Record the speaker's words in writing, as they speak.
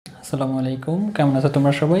আসসালামু আলাইকুম, কেমন আছো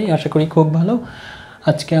তোমরা সবাই? আশা করি খুব ভালো।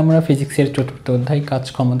 আজকে আমরা ফিজিক্সের চতুর্থ অধ্যায় কাজ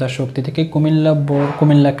ক্ষমতা শক্তি থেকে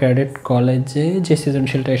কুমিল্লা ক্যাডেট কলেজে যে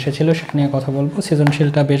সৃজনশীলটা এসেছিল সেটা নিয়ে কথা বলবো।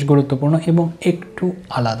 সৃজনশীলটা বেশ গুরুত্বপূর্ণ এবং একটু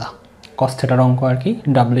আলাদা, কস থেটার অঙ্ক আর কি,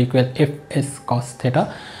 W equal F S cos theta.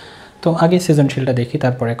 তো আগে সৃজনশীলটা দেখি,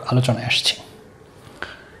 তারপরে আলোচনায় আসছি।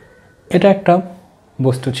 এটা একটা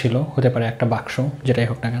বস্তু ছিল, হতে পারে একটা বাক্স, যেটাই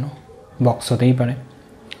হোক না কেন, বক্স হতেই পারে,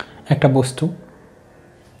 একটা বস্তু।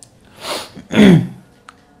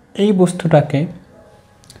 এই বস্তুটাকে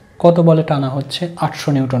কত বলে টানা হচ্ছে? 800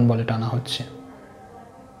 নিউটন বলে টানা হচ্ছে।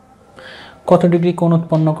 কত ডিগ্রি কোণ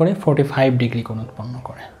উৎপন্ন করে? 45 ডিগ্রি কোণ উৎপন্ন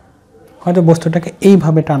করে। হয়তো বস্তুটাকে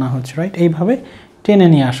এইভাবে টানা হচ্ছে, রাইট? এইভাবে টেনে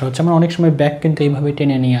নিয়ে আসা হচ্ছে। আমরা অনেক সময় ব্যাগ কিন্তু এইভাবে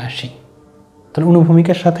টেনে নিয়ে আসি। তাহলে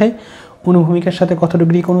অনুভূমিকের সাথে কত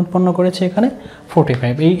ডিগ্রি কোণ উৎপন্ন করেছে এখানে?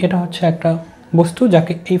 45। এটা হচ্ছে একটা বস্তু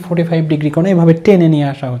যাকে এই 45 ডিগ্রি কোণে এইভাবে টেনে নিয়ে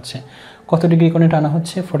আসা হচ্ছে। কত ডিগ্রি কোণে টানা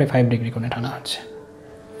হচ্ছে? 45 ডিগ্রি কোণে টানা হচ্ছে।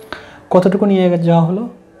 কতটুকু নিয়ে যাওয়া হলো?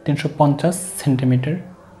 350 সেন্টিমিটার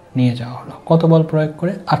নিয়ে যাওয়া হলো। কত বল প্রয়োগ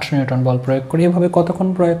করে? 800 নিউটন বল প্রয়োগ করে। এভাবে কতক্ষণ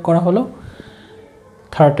প্রয়োগ করা হলো?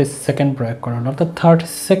 30 সেকেন্ড প্রয়োগ করা হলো। অর্থাৎ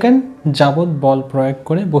 30 সেকেন্ড যাবৎ বল প্রয়োগ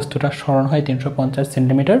করে বস্তুটা সরণ হয় 350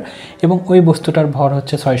 সেন্টিমিটার এবং ওই বস্তুটার ভর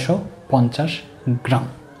হচ্ছে 650 গ্রাম।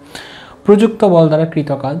 প্রযুক্ত বল দ্বারা কৃত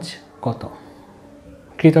কাজ কত?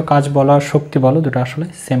 কৃত কাজ বলো আর শক্তি বলো, দুটো আসলে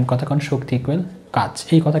সেম কথা, কারণ শক্তি ইকুয়াল কাজ।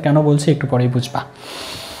 এই কথা কেন বলছি একটু পরেই বুঝবা।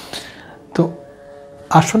 তো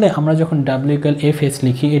আসলে আমরা যখন ডাব্লিউ ইকুয়াল এফ এস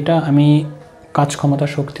লিখি, এটা আমি কাজ ক্ষমতা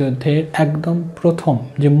শক্তি অধ্যায়ের একদম প্রথম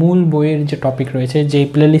যে মূল বইয়ের যে টপিক রয়েছে, যে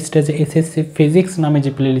প্লেলিস্টে, যে এসএসসি ফিজিক্স নামে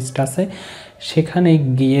যে প্লেলিস্ট আছে, সেখানে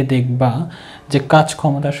গিয়ে দেখবা যে কাজ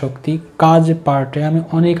ক্ষমতা শক্তি কাজ পার্টে আমি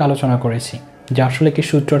অনেক আলোচনা করেছি যে আসলে কি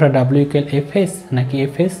সূত্রটা ডাব্লিউ ইকুয়াল এফ এস নাকি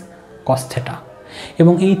এফ এস কস থেটা,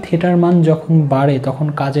 এবং এই থেটার মান যখন বাড়ে তখন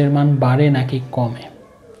কাজের মান বাড়ে নাকি কমে,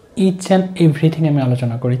 ইচ অ্যান্ড এভরিথিং আমি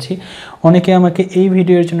আলোচনা করেছি। অনেকে আমাকে এই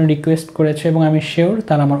ভিডিওর জন্য রিকোয়েস্ট করেছে এবং আমি শিওর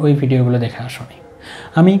তারা আমার ওই ভিডিওগুলো দেখে আসেনি।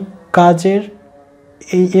 আমি কাজের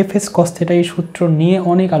এই এফএস কস থেটা এই সূত্র নিয়ে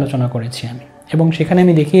অনেক আলোচনা করেছি আমি, এবং সেখানে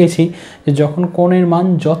আমি দেখিয়েছি যে যখন কোণের মান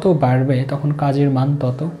যত বাড়বে তখন কাজের মান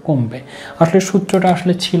তত কমবে। আসলে সূত্রটা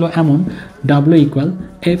আসলে ছিল এমন, W equal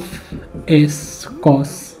F S cos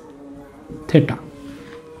theta.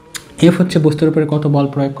 F হচ্ছে বস্তুর উপরে কত বল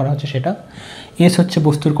প্রয়োগ করা হচ্ছে সেটা, এস হচ্ছে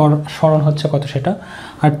বস্তুর সরণ হচ্ছে কত সেটা,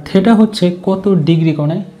 আর থেটা হচ্ছে কত ডিগ্রি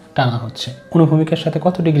কোণে টানা হচ্ছে। অনুভূমিকের সাথে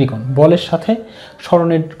কত ডিগ্রি কোণ, বলের সাথে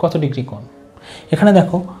সরণের কত ডিগ্রি কোণ। এখানে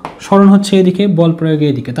দেখো সরণ হচ্ছে এদিকে, বল প্রয়োগে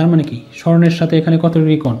এদিকে, তার মানে কি সরণের সাথে এখানে কত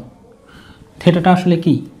ডিগ্রি কোণ। থেটাটা আসলে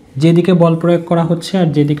কি, যেদিকে বল প্রয়োগ করা হচ্ছে আর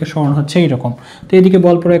যেদিকে সরণ হচ্ছে এইরকম, তো এদিকে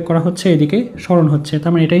বল প্রয়োগ করা হচ্ছে, এদিকে সরণ হচ্ছে,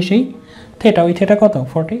 তার মানে এটাই সেই থেটা। ওই থেটা কত?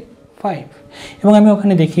 45। এবং আমি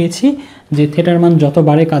ওখানে দেখিয়েছি যে থেটার মান যত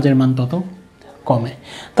বাড়ে কাজের মান তত কমে।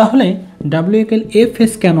 তাহলে ডাব্লিউ ইকুয়াল এফ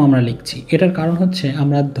এস কেন আমরা লিখছি? এটার কারণ হচ্ছে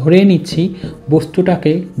আমরা ধরে নিচ্ছি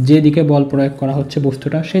বস্তুটাকে যেদিকে বল প্রয়োগ করা হচ্ছে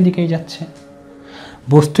বস্তুটা সেদিকেই যাচ্ছে।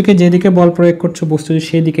 বস্তুকে যেদিকে বল প্রয়োগ করছো বস্তু যদি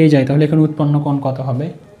সেদিকেই যায়, তাহলে এখানে উৎপন্ন কোণ কত হবে?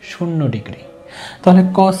 0 ডিগ্রি। তাহলে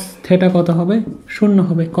কস থেটা কত হবে? 0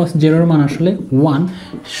 হবে। কস জিরোর মান আসলে 1,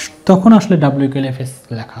 তখন আসলে ডাব্লিউ ইকুয়াল এফ এস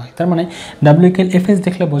লেখা হয়। তার মানে ডাব্লিউ ইকুয়াল এফ এস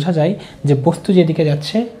দেখলে বোঝা যায় যে বস্তু যেদিকে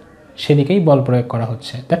যাচ্ছে সেদিকেই বল প্রয়োগ করা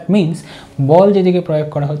হচ্ছে। দ্যাট মিনস বল যেদিকে প্রয়োগ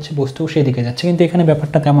করা হচ্ছে বস্তু সেদিকে যাচ্ছে, কিন্তু এখানে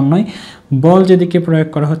ব্যাপারটা তেমন নয়। বল যেদিকে প্রয়োগ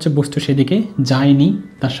করা হচ্ছে বস্তু সেদিকে যায়নি,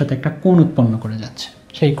 তার সাথে একটা কোণ উৎপন্ন করে যাচ্ছে।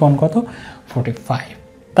 সেই কোণ কত? 45।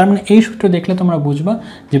 তার মানে এই সূত্র দেখলে তোমরা বুঝবা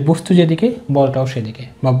যে বস্তু যেদিকে বলটাও সেদিকে,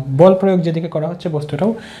 বা বল প্রয়োগ যেদিকে করা হচ্ছে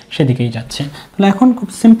বস্তুটাও সেদিকেই যাচ্ছে। তাহলে এখন খুব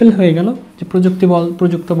সিম্পল হয়ে গেল যে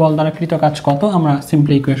প্রযুক্ত বল দ্বারা কৃত কাজ কত। আমরা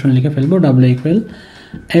সিম্পল ইকুয়েশন লিখে ফেলবো, W equal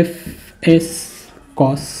F S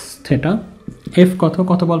cos theta. F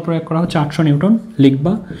কত বল প্রয়োগ করা হচ্ছে? 800 নিউটন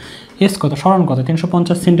লিখবা। এস কত? সরণ কত?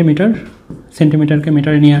 350 সেন্টিমিটার। সেন্টিমিটারকে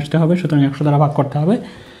মিটারে নিয়ে আসতে হবে, সুতরাং 100 দ্বারা ভাগ করতে হবে।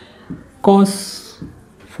 কস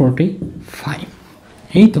 45।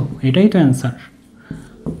 এই তো, এটাই তো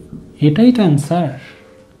অ্যান্সার,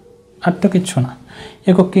 আর তো কিচ্ছু না।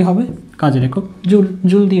 একক কী হবে? কাজের একক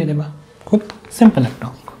জুল দিয়ে দেবা। খুব সিম্পল একটা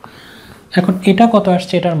অঙ্ক। এখন এটা কত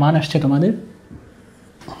আসছে? এটার মান আসছে তোমাদের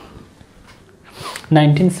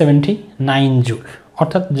 1979 জুল।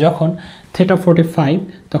 অর্থাৎ যখন থেটা 45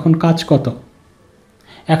 তখন কাজ কত?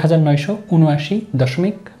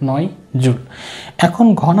 1979.9 জুল। এখন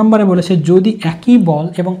ঘ নম্বরে বলেছে যদি একই বল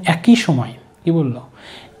এবং একই সময়, কি বললো?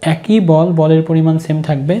 একই বলের পরিমাণ সেম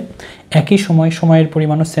থাকবে, একই সময়ের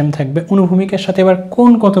পরিমাণও সেম থাকবে। অনুভূমিকের সাথে এবার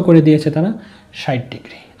কোণ কত করে দিয়েছে তারা? 60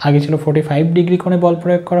 ডিগ্রি। আগে ছিল 45 ডিগ্রি কোণে বল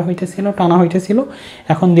প্রয়োগ করা হইতেছিল, টানা হইতেছিল।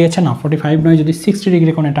 এখন দিয়েছে না 45 নয়, যদি 60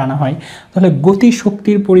 ডিগ্রি কোণে টানা হয় তাহলে গতি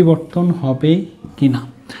শক্তির পরিবর্তন হবে কি না?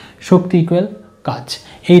 শক্তি ইকুয়াল কাজ।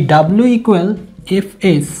 এই ডাব্লিউ ইকুয়াল এফ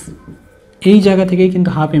এস এই জায়গা থেকেই কিন্তু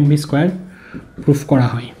হাফ এমভি স্কোয়ার প্রুফ করা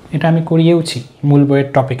হয়। এটা আমি করিয়েওছি মূল বইয়ের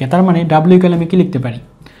টপিকে। তার মানে ডাব্লিউ ইকুয়াল আমি কি লিখতে পারি,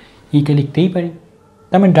 ইকে লিখতেই পারি।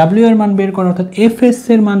 তার মানে ডাব্লিউ এর মান বের করা অর্থাৎ এফ এস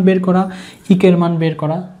এর মান বের করা, ইকের মান বের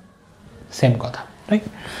করা সেম কথা, রাইট?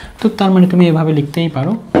 তো তার মানে তুমি এভাবে লিখতেই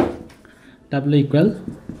পারো, ডাব্লিউ ইকুয়াল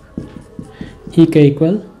ইকে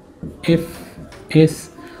equal F S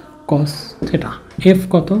cos theta. F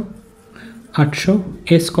কত 800,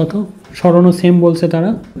 এস কত সরণও সেম বলছে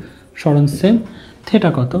তারা, সরণ সেম, থিটা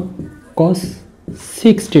কত কস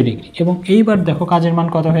 60 ডিগ্রি। এবং এইবার দেখো কাজের মান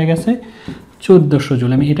কত হয়ে গেছে 1400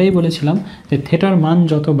 জুল। আমি এটাই বলেছিলাম যে থিটার মান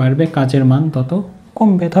যত বাড়বে কাজের মান তত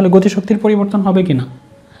কমবে। তাহলে গতিশক্তির পরিবর্তন হবে কি না?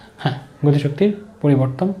 হ্যাঁ, গতিশক্তির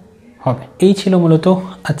পরিবর্তন হবে। এই ছিল মূলত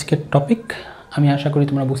আজকের টপিক। আমি আশা করি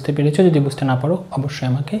তোমরা বুঝতে পেরেছো। যদি বুঝতে না পারো অবশ্যই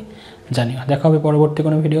আমাকে জানিও। দেখা হবে পরবর্তী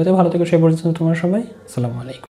কোনো ভিডিওতে। ভালো থেকো সেই পর্যন্ত তোমরা সবাই। আসসালামু আলাইকুম।